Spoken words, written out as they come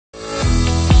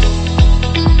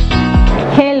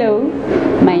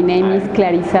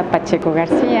Clarissa Pacheco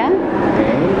Garcia.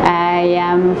 I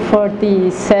am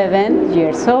 47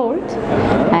 years old.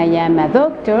 I am a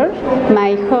doctor.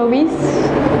 My hobbies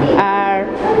are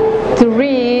to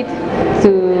read,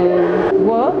 to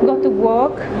go to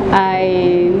work.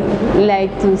 I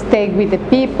like to stay with the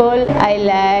people. I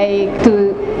like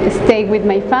to stay with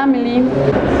my family.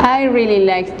 I really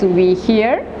like to be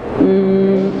here.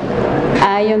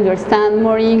 I understand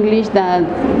more English than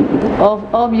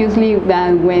obviously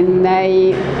than when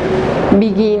I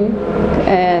begin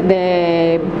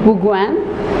the book 1,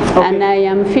 and I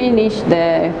am finished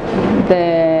the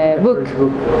book,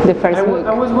 the first book.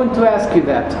 I was going to ask you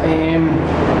that.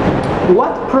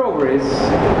 What progress,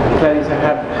 Clarissa,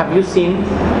 have you seen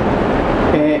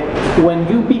when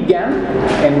you began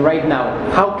and right now?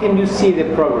 How can you see the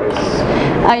progress?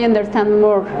 I understand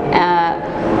more.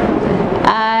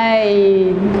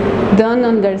 I don't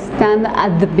understand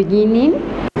at the beginning,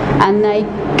 and I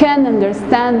can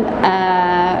understand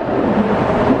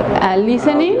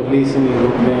listening.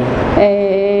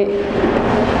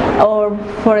 Or,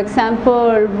 for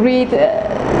example, read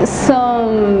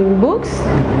some books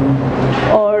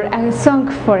or a song,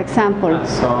 for example.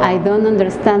 I don't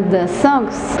understand the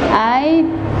songs. I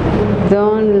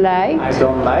don't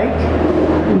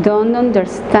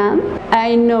understand.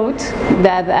 I note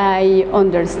that I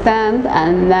understand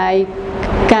and I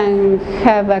can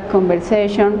have a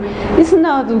conversation. It's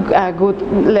not a good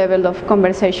level of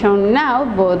conversation now,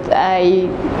 but I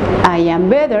am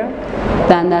better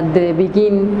than at the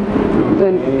beginning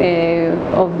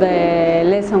of the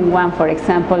lesson 1, for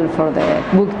example, for the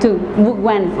book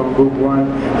 1. From book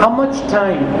 1. How much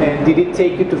time did it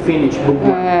take you to finish book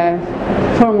 1?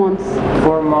 4 months.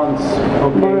 4 months,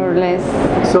 okay. More or less.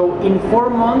 So in 4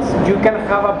 months you can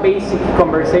have a basic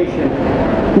conversation.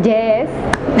 Yes.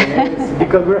 Yes,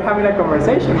 because we're having a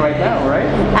conversation right now, right?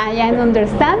 I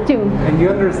understand you. And you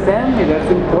understand me, that's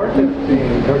important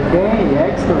thing. Okay,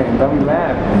 excellent, I'm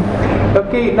glad.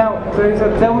 Okay, now, Clarissa,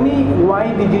 tell me,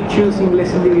 why did you choose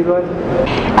Inglés Individual?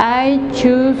 I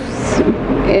choose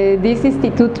this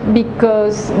institute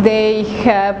because they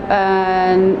have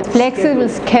flexible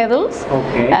schedules.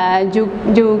 Okay.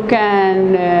 You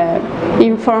can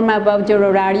inform about your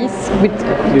horaries with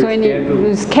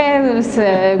schedules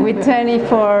with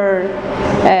 24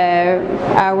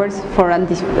 hours for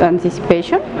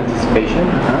anticipation.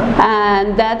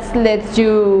 And that lets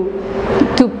you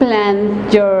to plan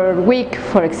your week,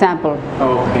 for example.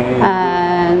 Okay.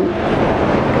 And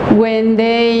when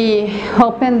they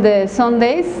open the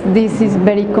Sundays, this is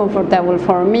very comfortable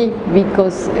for me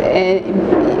because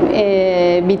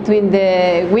between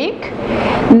the week,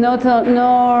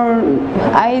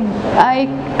 I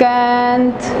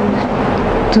can't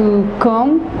to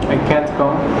come. I can't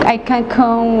come. I can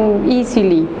come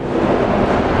easily.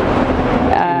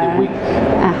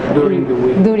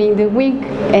 During the week.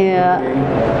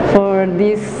 For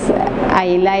this,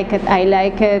 I like it. I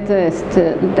like it.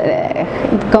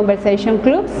 Conversation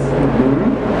clubs.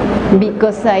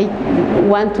 Because I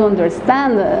want to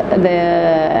understand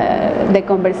the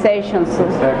conversations.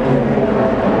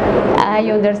 I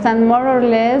understand more or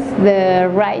less the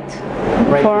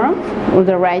form or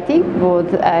the writing,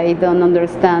 but I don't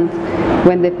understand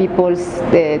when the people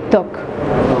talk.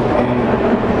 Okay,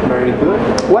 very good.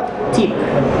 What tip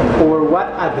or what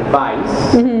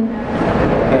advice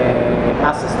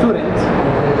as a student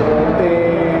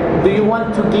do you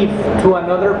want to give to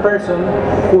another person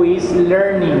who is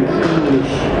learning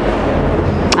English?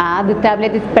 The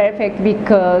tablet is perfect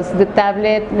because the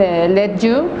tablet lets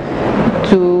you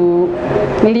to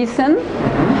listen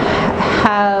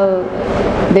how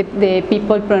the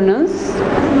people pronounce.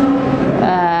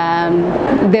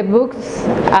 The books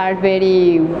are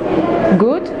very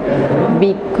good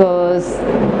because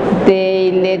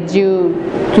they let you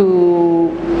to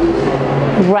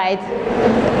write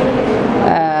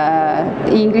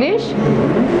English,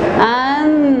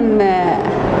 and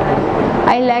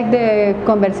I like the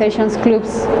conversations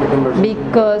clubs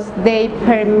because they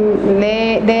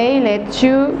let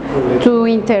you to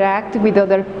interact with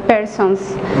other persons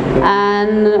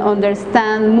and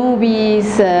understand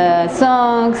movies,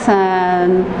 songs,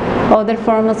 and other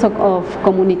forms of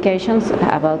communications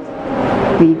about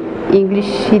the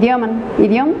English idiom.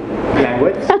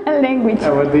 Language.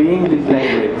 About the English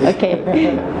language. Okay.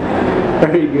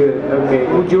 Very good. Okay.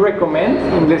 Would you recommend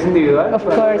Inglés Individual of to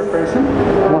course. another person?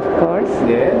 Of course.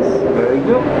 Yes. Very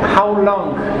good. How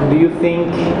long do you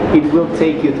think it will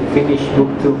take you to finish book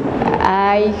 2?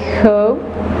 I hope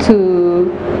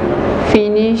to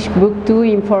finish book 2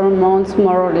 in 4 months,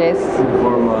 more or less.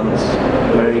 4 months.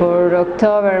 Very For good.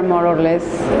 October, more or less.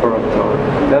 For October.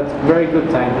 That's very good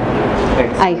time.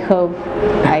 Excellent. I hope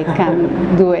I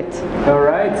can do it. All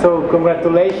right, so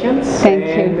congratulations. Thank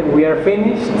and you. We are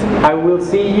finished. I will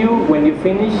see you when you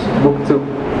finish book 2.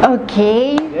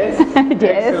 Okay. Yes? Yes.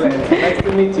 Excellent. Nice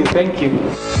to meet you. Thank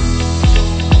you.